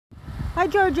Hi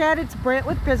Georgette, it's Britt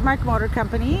with Bismarck Motor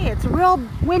Company. It's real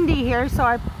windy here, so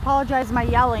I apologize my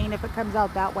yelling if it comes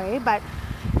out that way. But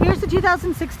here's the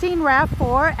 2016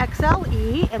 RAV4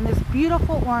 XLE in this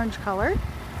beautiful orange color.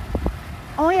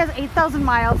 Only has 8,000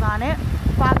 miles on it.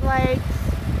 Fog lights.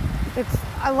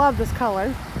 I love this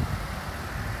color.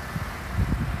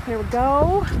 Here we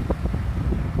go.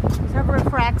 These have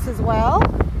roof racks as well.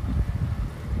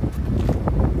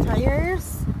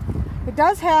 Tires. It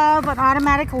does have an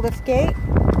automatic lift gate,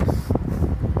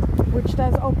 which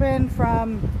does open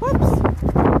from, whoops,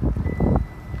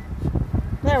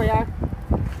 there we are.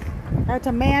 I had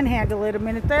to manhandle it a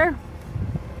minute there.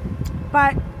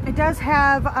 But it does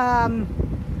have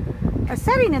a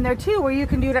setting in there too where you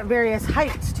can do it at various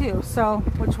heights too, so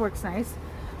which works nice.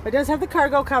 It does have the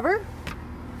cargo cover.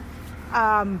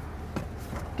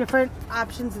 Different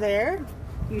options there.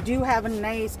 You do have a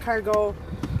nice cargo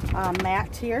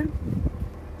mat here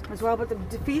as well, but the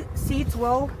seats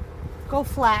will go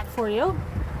flat for you.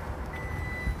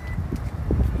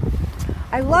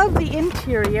 I love the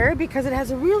interior because it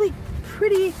has a really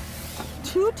pretty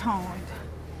two-toned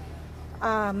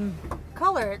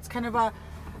color. It's kind of a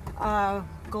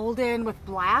golden with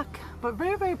black, but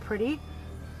very, very pretty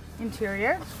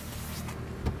interior.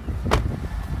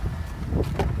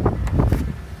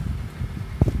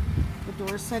 The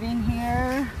door setting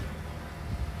here.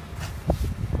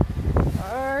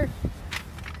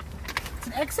 It's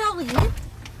an XLE.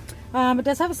 It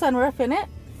does have a sunroof in it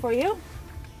for you.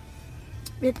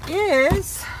 It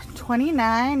is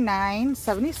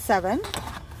 $29,977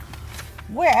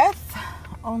 with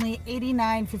only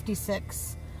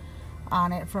 $89.56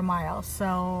 on it for miles.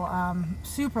 So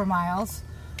super miles.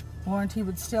 Warranty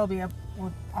would still be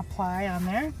would apply on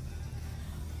there.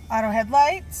 Auto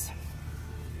headlights.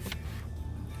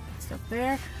 Stuff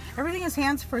there. Everything is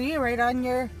hands-free right on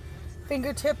your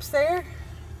fingertips there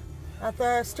at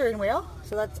the steering wheel,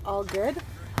 so that's all good.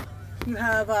 You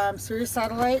have Sirius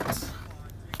satellite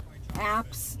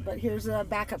apps, but here's a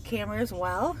backup camera as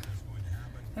well.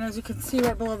 And as you can see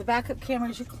right below the backup camera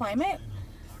is your climate,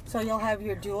 so you'll have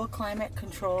your dual climate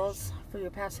controls for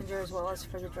your passenger as well as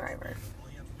for the driver.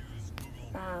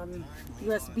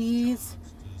 USBs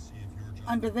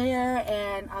under there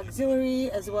and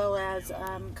auxiliary, as well as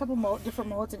a couple different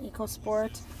modes in Eco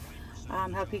Sport.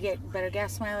 Help you get better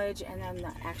gas mileage, and then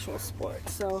the actual sport.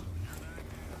 So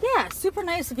yeah, super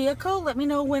nice vehicle. Let me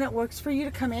know when it works for you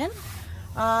to come in.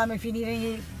 If you need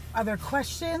any other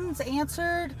questions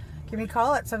answered, give me a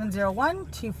call at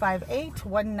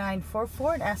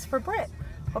 701-258-1944 and ask for Britt.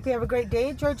 Hope you have a great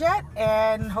day, Georgette,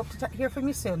 and hope to hear from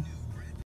you soon.